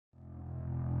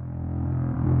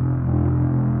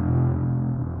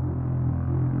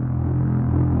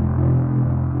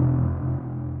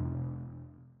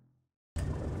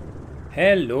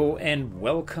Hello and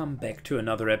welcome back to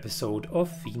another episode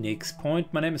of Phoenix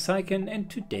Point. My name is Syken and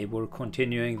today we're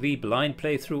continuing the blind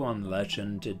playthrough on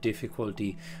Legend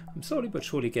difficulty. I'm slowly but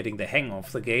surely getting the hang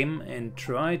of the game and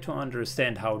try to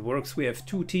understand how it works. We have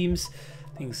two teams.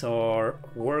 Things are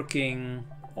working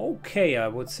okay, I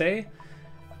would say.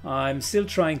 I'm still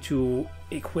trying to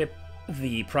equip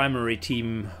the primary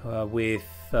team with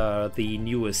the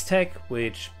newest tech,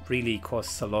 which really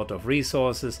costs a lot of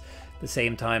resources. At the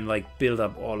same time, like, build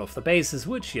up all of the bases,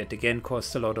 which yet again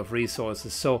costs a lot of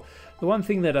resources. So the one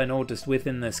thing that I noticed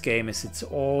within this game is it's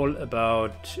all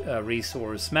about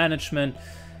resource management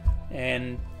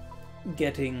and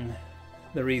getting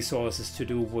the resources to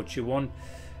do what you want.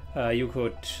 You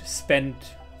could spend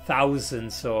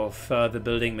thousands of the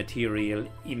building material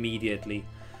immediately,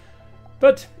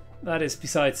 but that is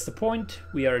besides the point.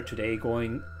 We are today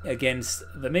going against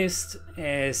the Mist,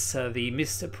 as the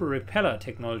Mist Repeller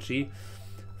technology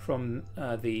from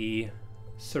the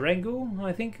Serengu,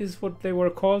 I think is what they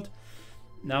were called,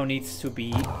 now needs to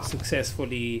be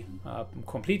successfully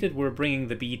completed. We're bringing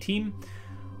the B team,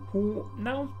 who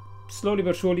now slowly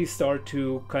but surely start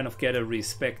to kind of get a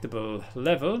respectable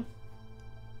level.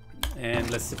 And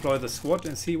let's deploy the SWAT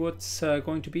and see what's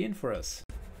going to be in for us.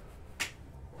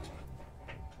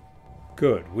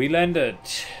 Good, we landed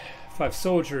 5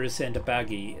 soldiers and a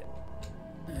baggy,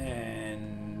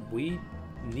 and we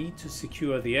need to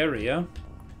secure the area.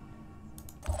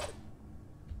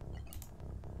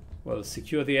 Well,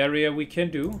 secure the area we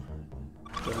can do.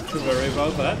 Don't you worry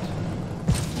about that.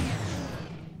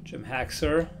 Jim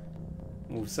Haxer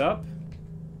moves up.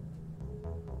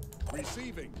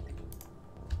 Receiving.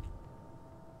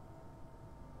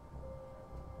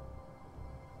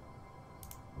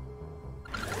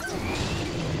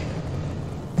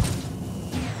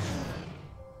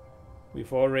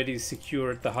 We've already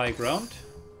secured the high ground.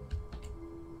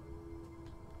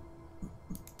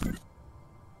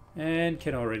 And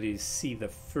can already see the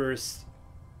first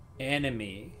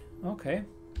enemy. Okay.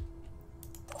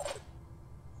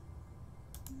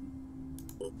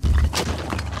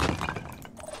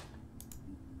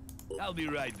 I'll be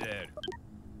right there.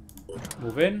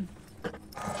 Move in.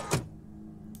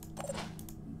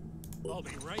 I'll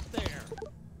be right there.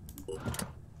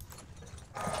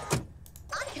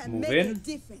 Move in.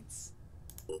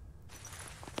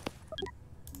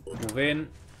 Move in.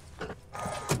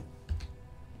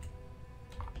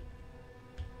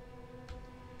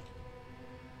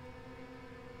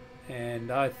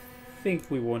 And I think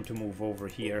we want to move over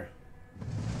here.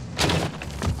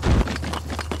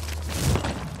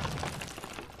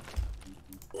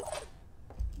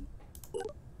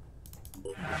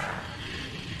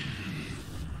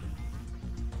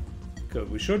 Good,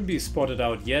 we shouldn't be spotted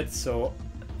out yet, so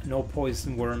no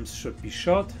poison worms should be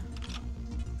shot.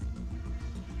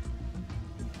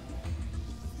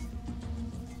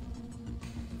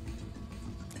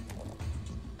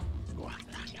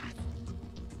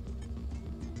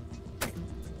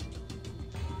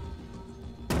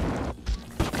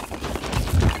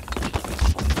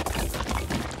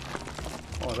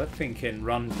 Oh, that thing can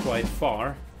run quite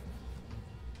far.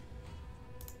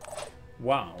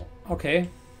 Wow, okay.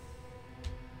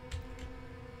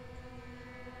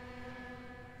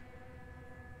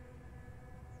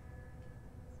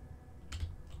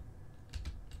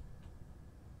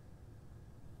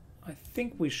 I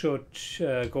think we should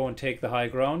go and take the high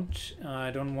ground.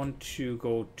 I don't want to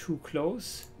go too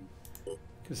close,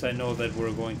 because I know that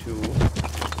we're going to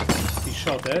be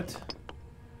shot at.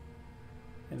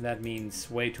 And that means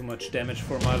way too much damage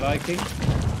for my liking.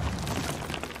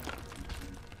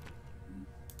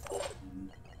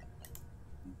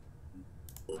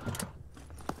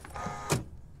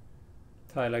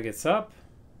 Tyler gets up.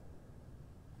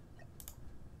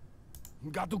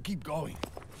 Got to keep going.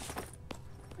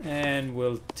 And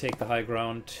we'll take the high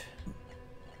ground.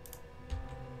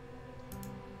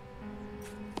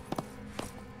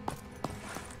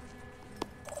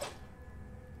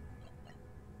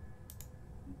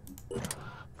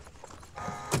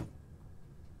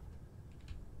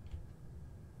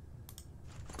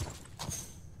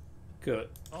 Good.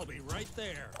 I'll be right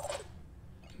there.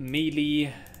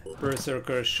 Melee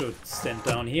berserker should stand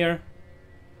down here.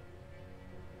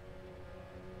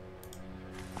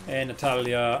 And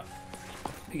Natalia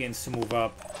begins to move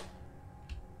up.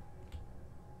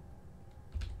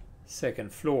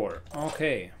 Second floor.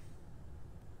 Okay.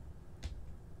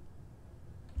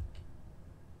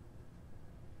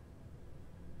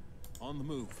 On the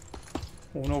move.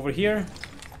 Moving over here.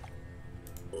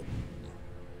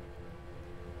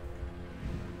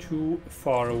 Too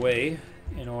far away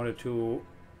in order to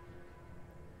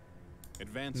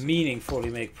Advance.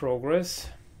 meaningfully make progress.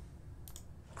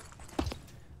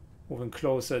 Moving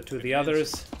closer to the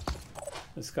others.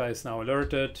 This guy is now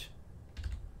alerted.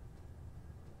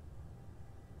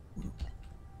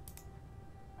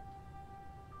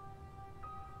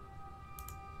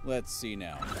 Let's see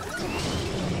now.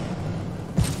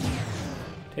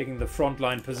 Taking the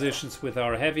frontline positions with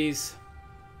our heavies.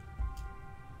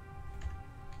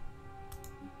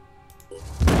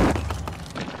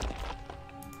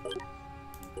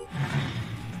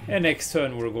 And next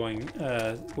turn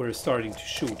we're starting to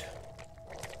shoot.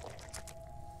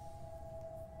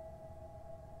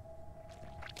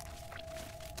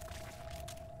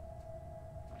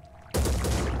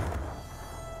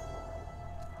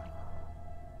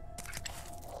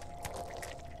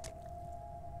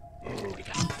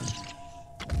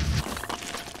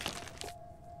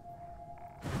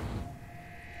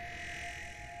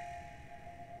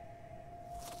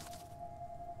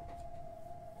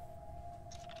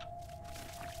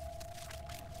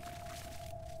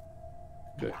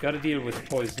 Good. Gotta deal with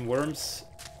poison worms,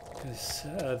 because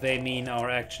they mean our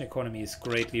action economy is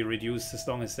greatly reduced as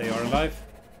long as they are alive.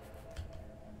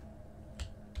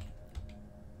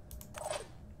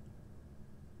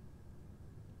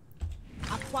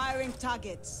 Acquiring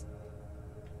targets.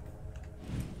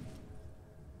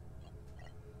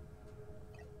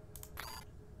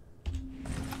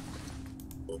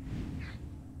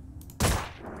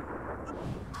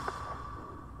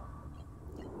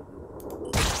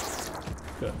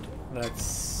 Good.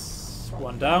 That's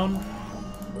one down.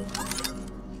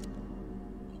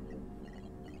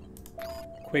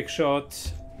 Quick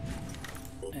shot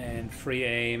and free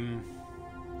aim.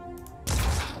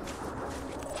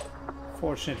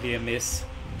 Fortunately a miss.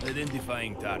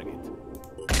 Identifying target.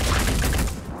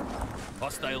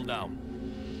 Hostile down.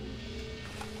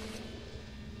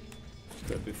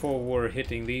 Good. Before we're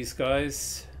hitting these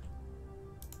guys.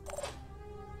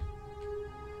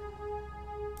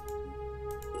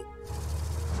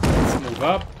 Let's move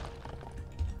up.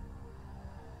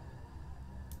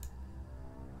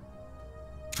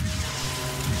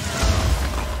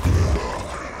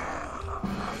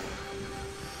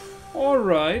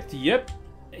 Alright, yep,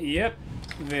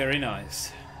 very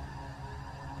nice.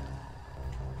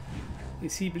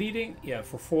 Is he bleeding? Yeah,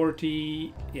 for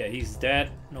 40. Yeah, he's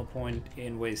dead. No point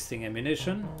in wasting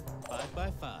ammunition. 5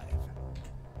 by 5.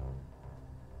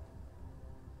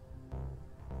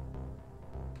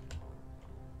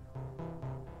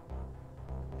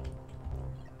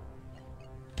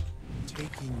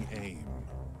 Taking aim.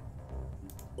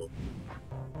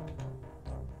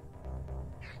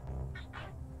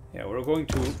 Yeah, we're going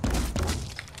to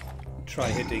try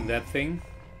hitting that thing.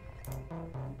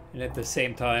 And at the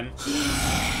same time,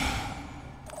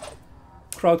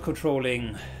 crowd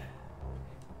controlling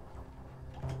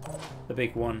the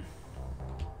big one.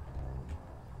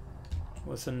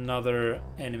 Was another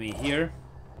enemy here?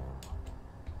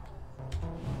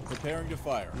 Preparing to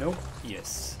fire. Nope.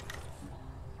 Yes.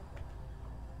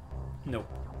 Nope.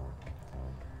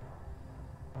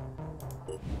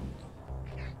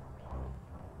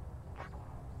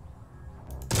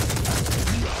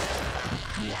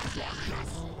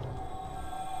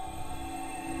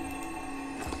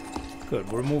 Good,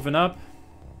 we're moving up.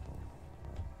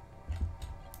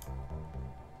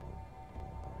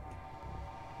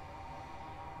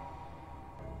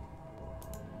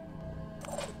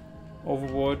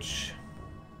 Overwatch.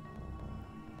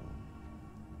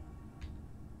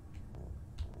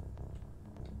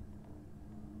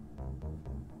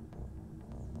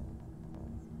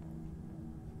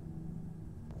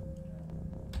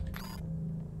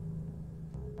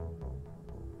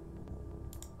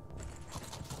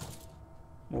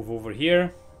 Move over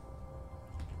here.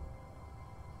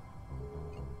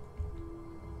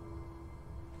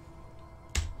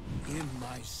 In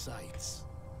my sights.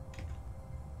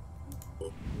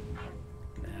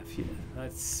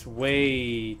 That's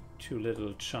way too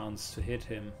little chance to hit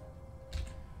him.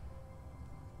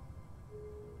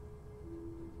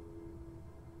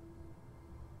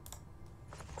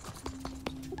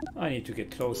 I need to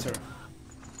get closer.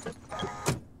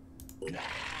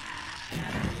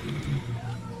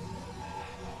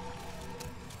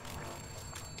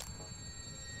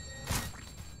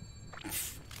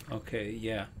 Okay,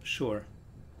 yeah, sure.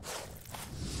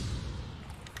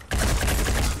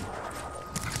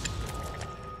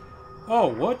 Oh,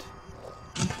 what?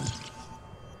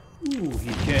 Ooh,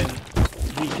 he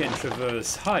can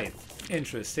traverse height.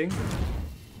 Interesting.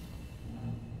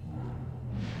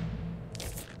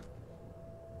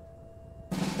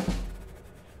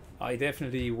 I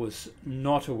definitely was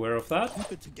not aware of that.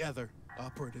 Keep it together,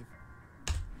 operative.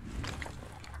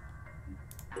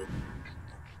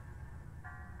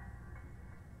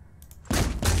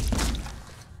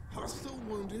 Hostile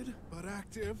wounded, but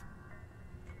active.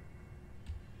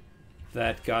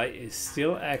 That guy is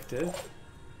still active.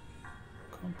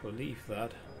 Can't believe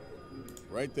that.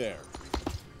 Right there.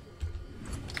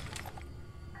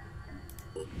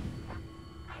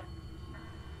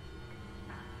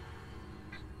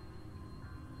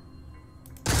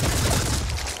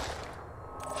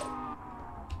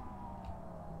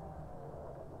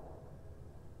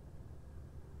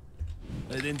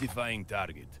 Identifying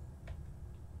target.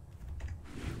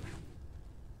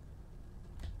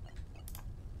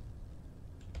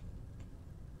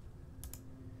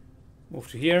 Move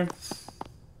to here.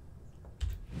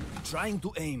 Trying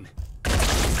to aim.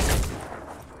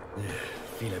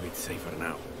 Feel a bit safer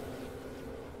now.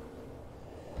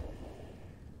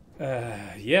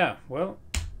 Yeah, well,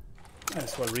 might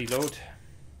as well reload.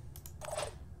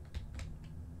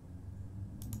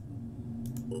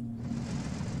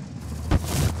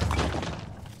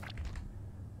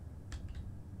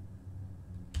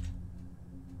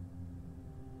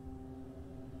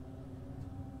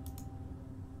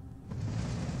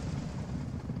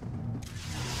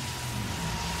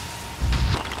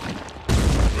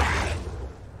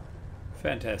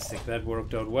 Fantastic, that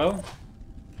worked out well.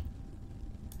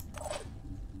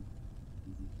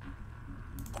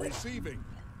 Receiving.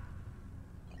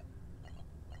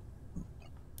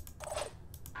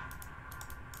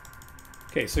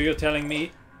 Okay, so you're telling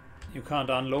me you can't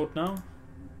unload now?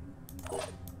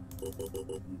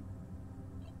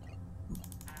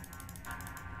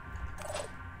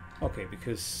 Okay,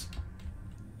 because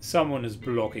someone is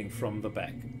blocking from the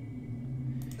back.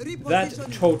 That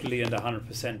totally and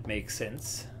 100% makes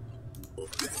sense.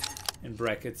 In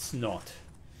brackets, not.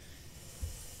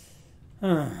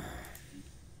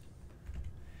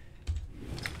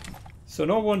 So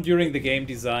no one during the game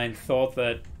design thought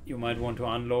that you might want to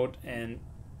unload and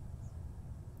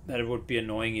that it would be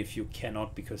annoying if you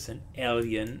cannot because an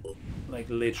alien like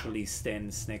literally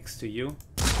stands next to you.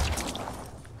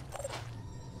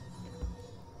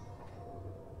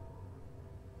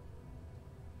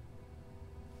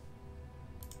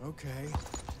 Okay.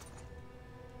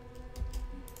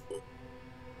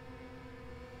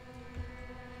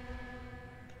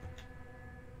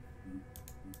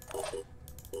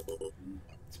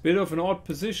 It's a bit of an odd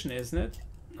position, isn't it?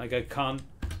 Like I can't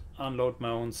unload my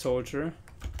own soldier.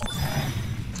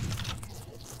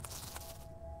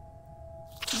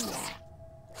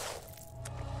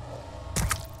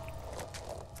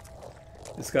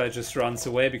 This guy just runs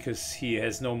away because he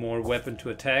has no more weapon to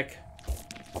attack.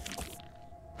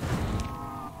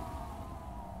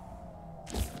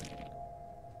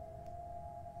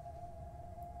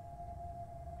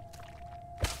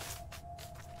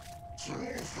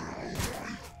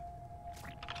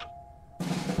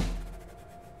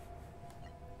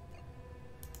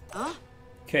 Huh?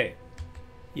 Okay.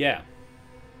 Yeah.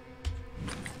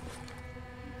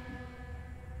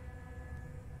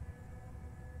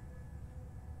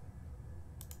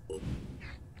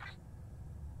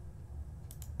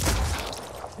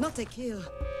 Not a kill.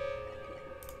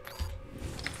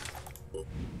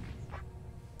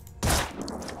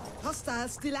 Hostile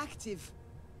still active.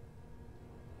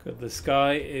 Good, this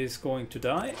guy is going to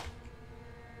die.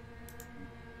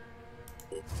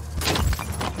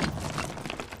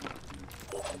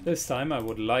 This time I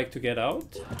would like to get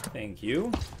out. Thank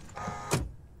you.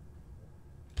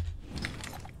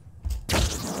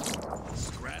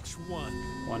 Scratch one.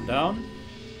 One down.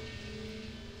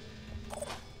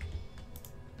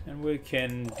 And we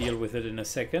can deal with it in a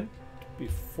second.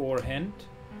 Beforehand,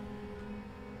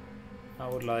 I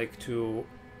would like to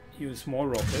use more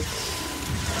rockets.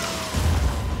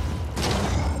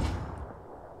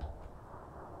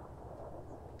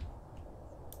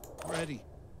 Ready.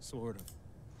 Sort of.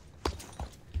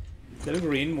 Little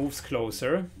green moves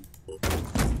closer.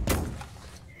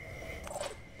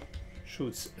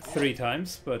 Shoots 3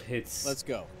 times, but hits Let's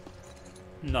go.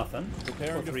 nothing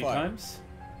Preparing for to 3 fire. times.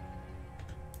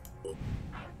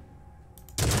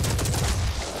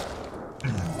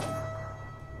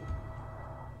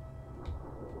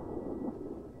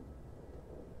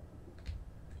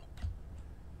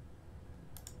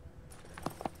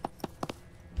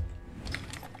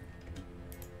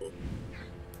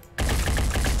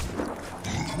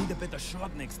 Need a better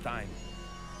shot next time.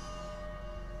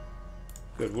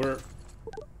 Good, we're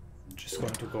just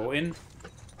going to go in.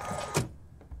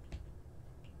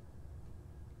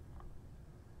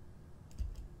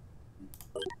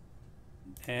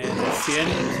 And that's the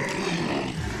end.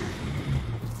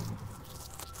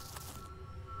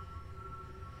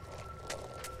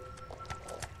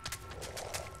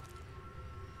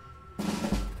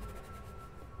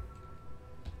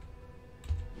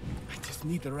 Just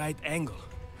need the right angle.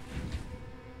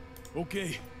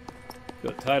 Okay.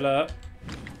 Good, Tyler.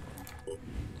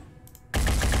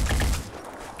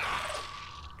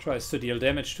 Tries to deal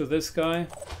damage to this guy.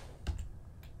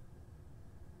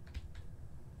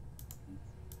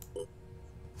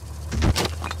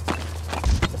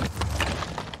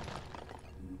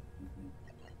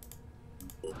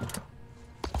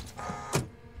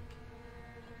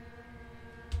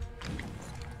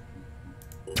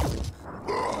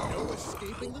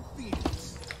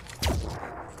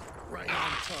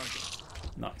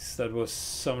 Nice, that was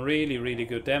some really, really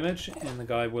good damage, and the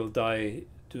guy will die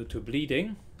due to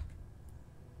bleeding.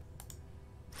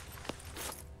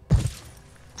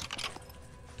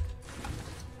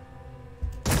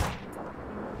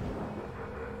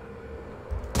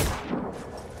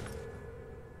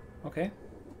 Okay,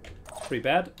 pretty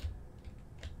bad.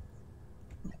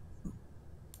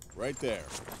 Right there.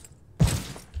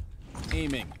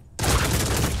 Aiming.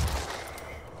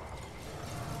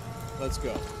 Let's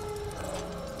go.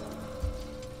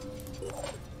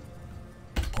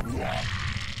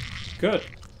 Good.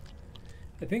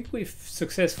 I think we've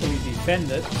successfully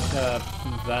defended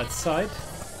that side.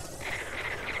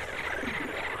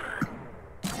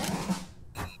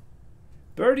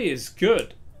 Birdie is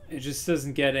good. It just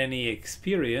doesn't get any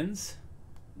experience.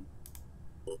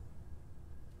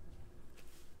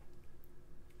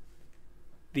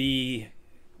 The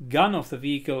gun of the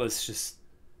vehicle is just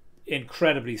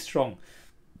incredibly strong.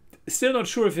 Still not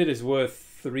sure if it is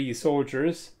worth 3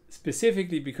 soldiers,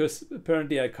 specifically because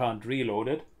apparently I can't reload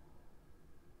it.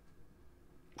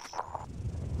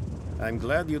 I'm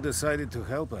glad you decided to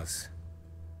help us.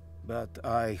 But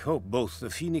I hope both the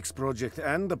Phoenix Project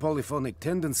and the Polyphonic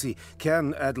Tendency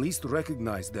can at least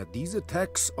recognize that these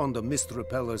attacks on the mist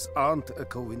repellers aren't a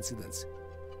coincidence.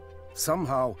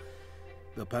 Somehow,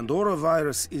 the Pandora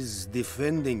virus is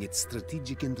defending its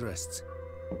strategic interests.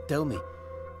 Tell me,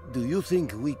 do you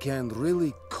think we can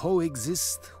really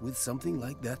coexist with something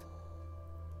like that?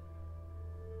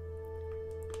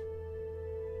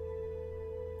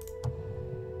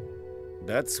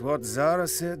 That's what Zara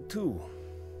said too.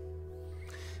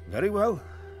 Very well.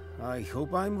 I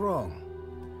hope I'm wrong.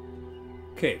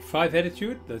 Okay, 5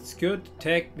 attitude, that's good.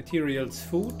 Tech, materials,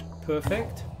 food,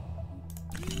 perfect.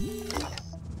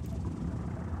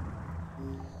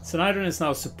 Synhydron is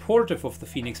now supportive of the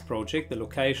Phoenix Project. The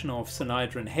location of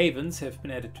Synhydron havens have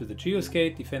been added to the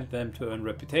geoscape. Defend them to earn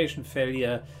reputation.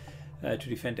 Failure to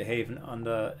defend a haven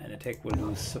under an attack will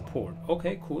lose support.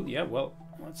 Okay, cool. Yeah, well,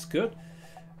 that's good.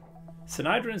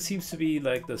 Synhydron seems to be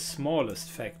like the smallest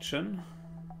faction.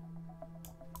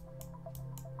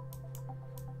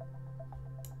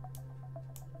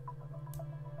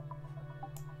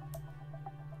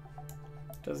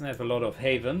 Doesn't have a lot of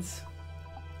havens.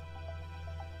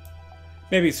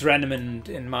 Maybe it's random and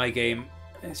in my game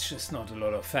it's just not a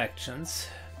lot of factions.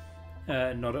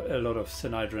 Not a lot of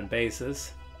Synhydron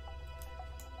bases.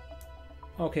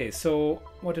 Okay, so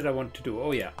what did I want to do?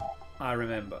 Oh yeah, I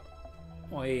remember.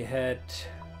 I had...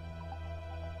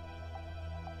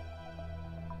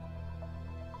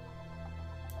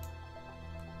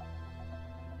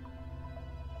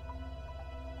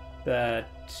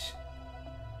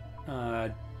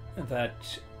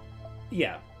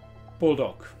 yeah,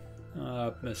 Bulldog.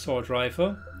 Assault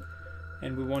rifle,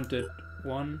 and we wanted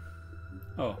 1.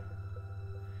 Oh,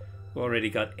 we already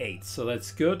got 8, so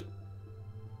that's good.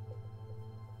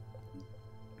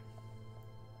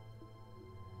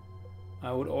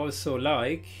 I would also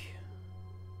like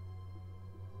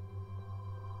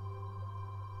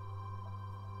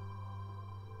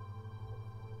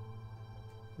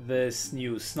this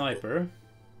new sniper.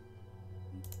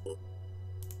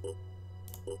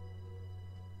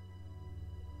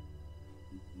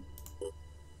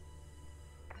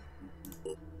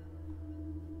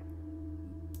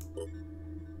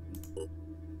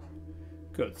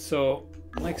 Good, so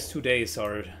next 2 days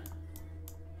are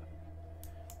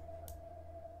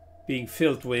being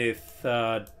filled with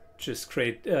just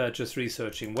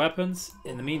researching weapons.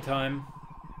 In the meantime,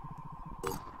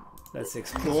 let's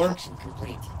explore.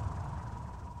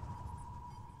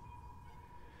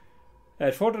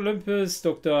 At Fort Olympus,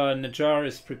 Dr. Najjar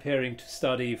is preparing to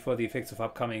study for the effects of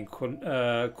upcoming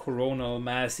coronal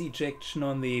mass ejection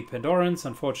on the Pandorans.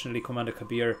 Unfortunately, Commander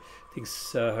Kabir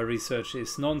thinks her research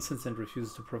is nonsense and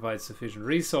refuses to provide sufficient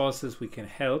resources. We can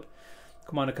help.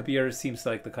 Commander Kabir seems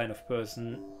like the kind of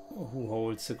person who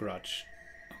holds a grudge.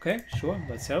 Okay, sure,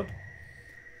 let's help.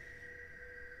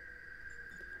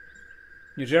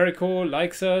 New Jericho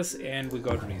likes us, and we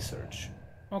got research.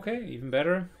 Okay, even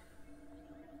better.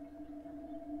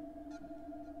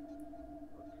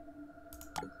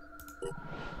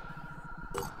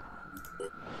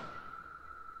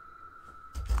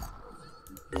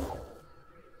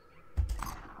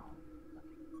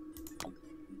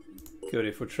 Good,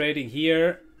 if we're trading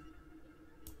here,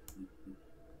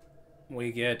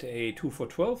 we get a 2 for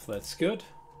 12, that's good.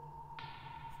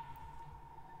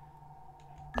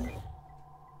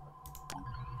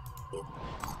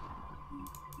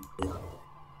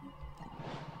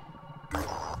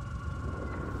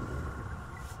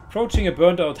 Approaching a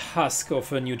burnt out husk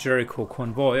of a New Jericho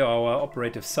convoy, our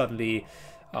operatives suddenly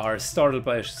are startled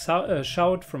by a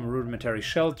shout from a rudimentary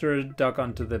shelter. Dug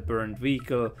onto the burned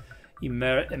vehicle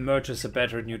emerges a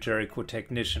battered New Jericho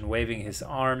technician waving his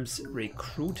arms.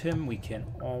 Recruit him. We can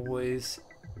always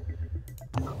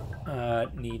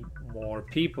need more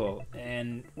people.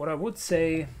 And what I would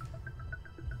say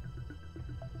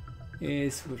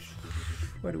is,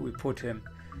 where do we put him?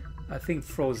 I think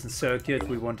frozen circuit.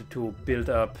 We wanted to build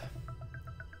up.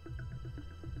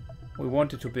 We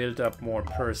wanted to build up more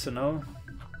personnel.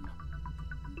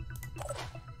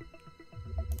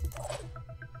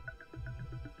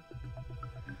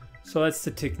 So that's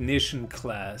the technician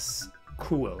class.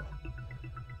 Cool.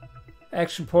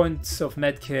 Action points of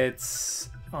medkits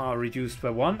are reduced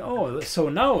by 1. Oh, so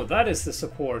now that is the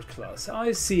support class.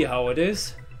 I see how it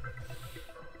is.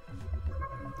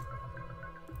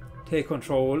 Take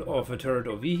control of a turret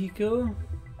or vehicle.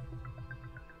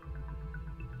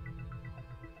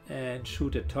 And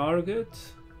shoot a target.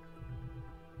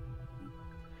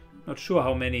 Not sure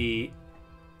how many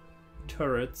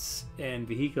turrets and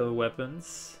vehicle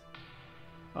weapons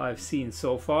I've seen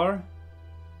so far.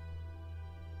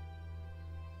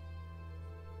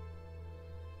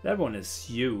 That one is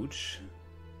huge.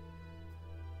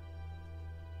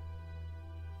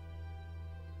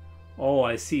 Oh,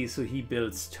 I see. So he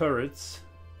builds turrets.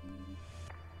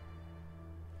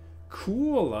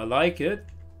 Cool, I like it.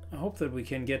 I hope that we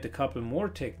can get a couple more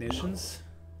technicians.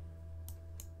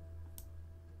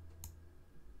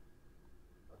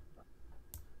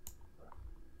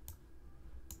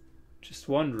 Just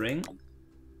wondering.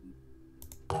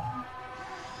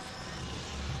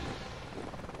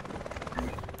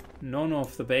 None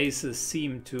of the bases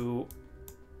seem to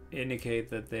indicate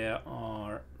that there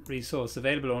are resources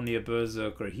available, only a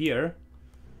berserker here.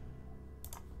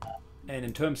 And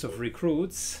in terms of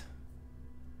recruits,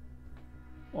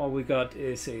 all we got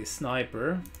is a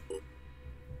sniper.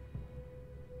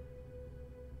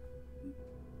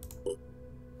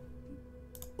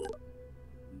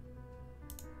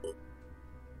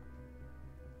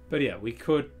 But yeah, we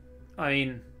could, I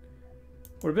mean,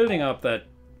 we're building up that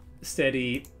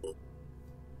steady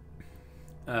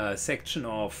section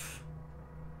of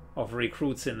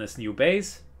recruits in this new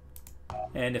base.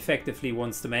 And effectively,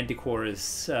 once the Manticore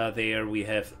is there, we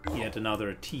have yet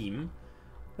another team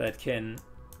that can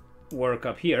work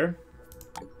up here.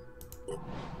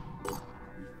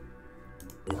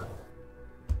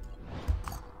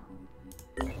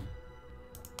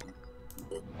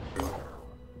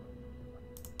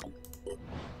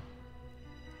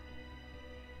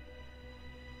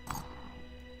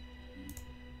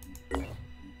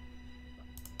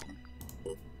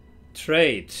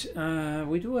 Trade.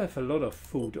 We do have a lot of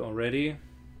food already.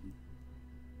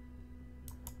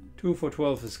 2 for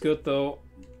 12 is good though.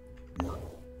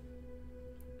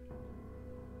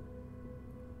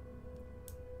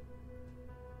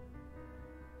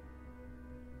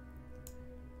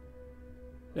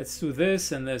 Let's do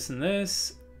this and this and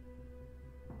this.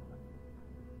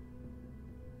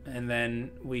 And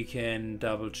then we can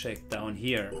double check down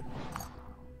here.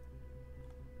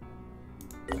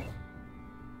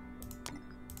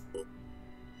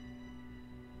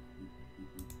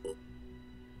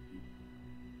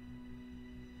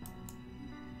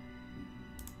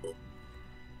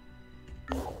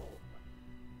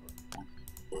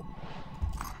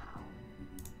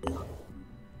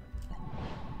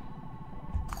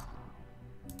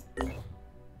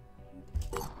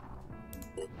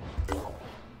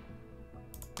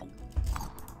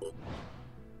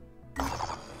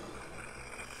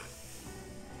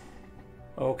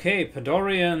 Okay,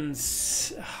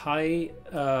 Pandorian's high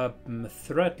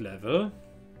threat level.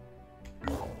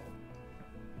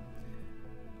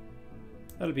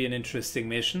 That'll be an interesting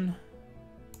mission.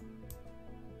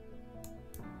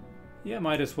 Yeah,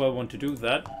 might as well want to do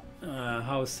that.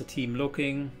 How's the team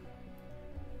looking?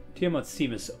 Tiamat's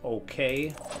team is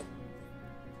okay.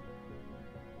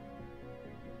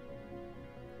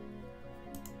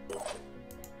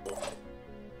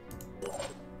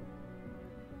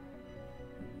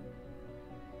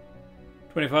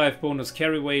 .25 bonus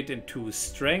carry weight and 2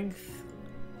 strength.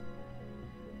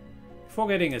 Before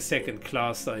getting a second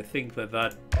class, I think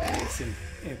that is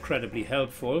incredibly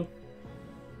helpful,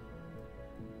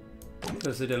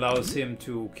 because it allows him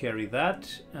to carry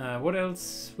that. What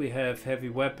else? We have heavy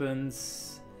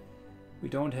weapons, We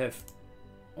don't have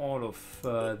all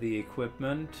of the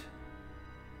equipment.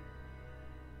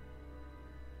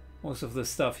 Most of the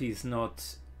stuff he's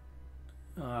not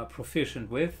proficient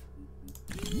with.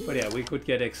 But yeah, we could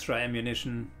get extra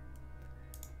ammunition.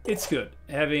 It's good.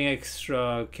 Having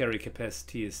extra carry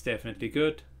capacity is definitely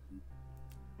good.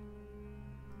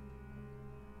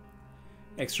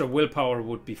 Extra willpower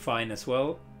would be fine as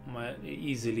well.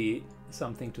 Easily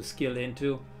something to skill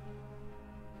into.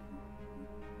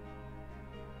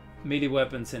 Melee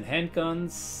weapons and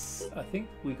handguns. I think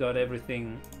we got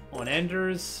everything on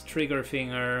Enders. Trigger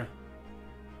finger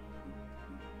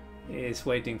is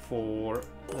waiting for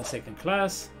the second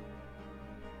class.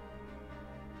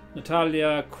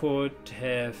 Natalia could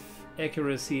have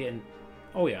accuracy and...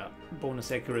 oh yeah,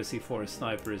 bonus accuracy for a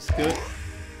sniper is good.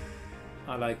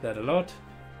 I like that a lot.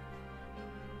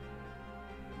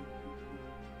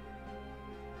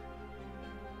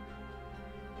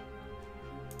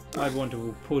 I want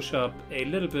to push up a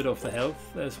little bit of the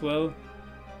health as well.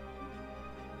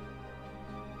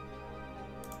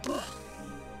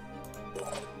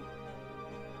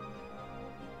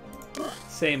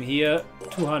 Same here.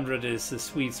 200 is a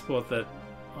sweet spot that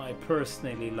I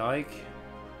personally like.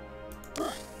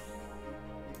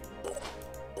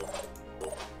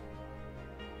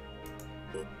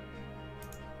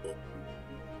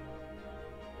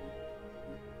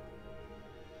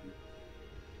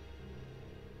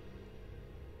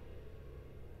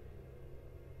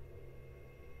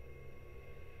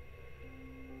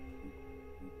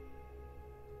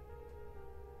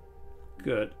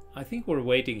 Good. I think we're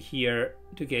waiting here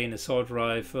to gain assault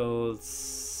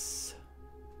rifles.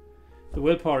 The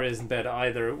willpower isn't bad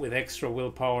either. With extra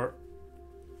willpower,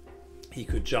 he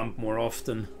could jump more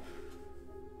often.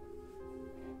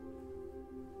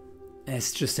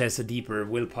 Es just has a deeper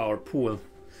willpower pool.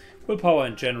 Willpower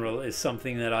in general is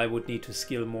something that I would need to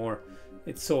skill more.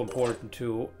 It's so important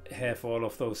to have all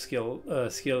of those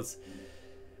skills.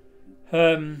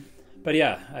 But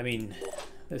yeah, I mean,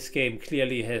 this game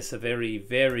clearly has a very,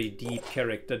 very deep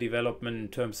character development in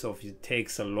terms of it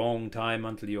takes a long time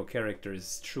until your character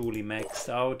is truly maxed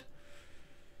out.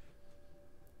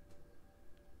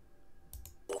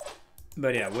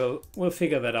 But yeah, we'll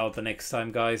figure that out the next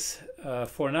time, guys.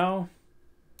 For now,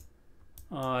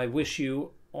 I wish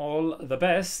you all the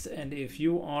best, and if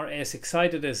you are as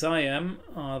excited as I am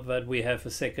that we have a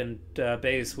second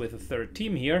base with a third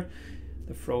team here,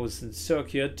 the Frozen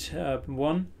Circuit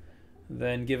one,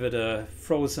 then give it a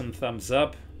frozen thumbs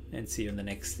up and see you in the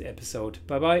next episode.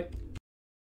 Bye bye.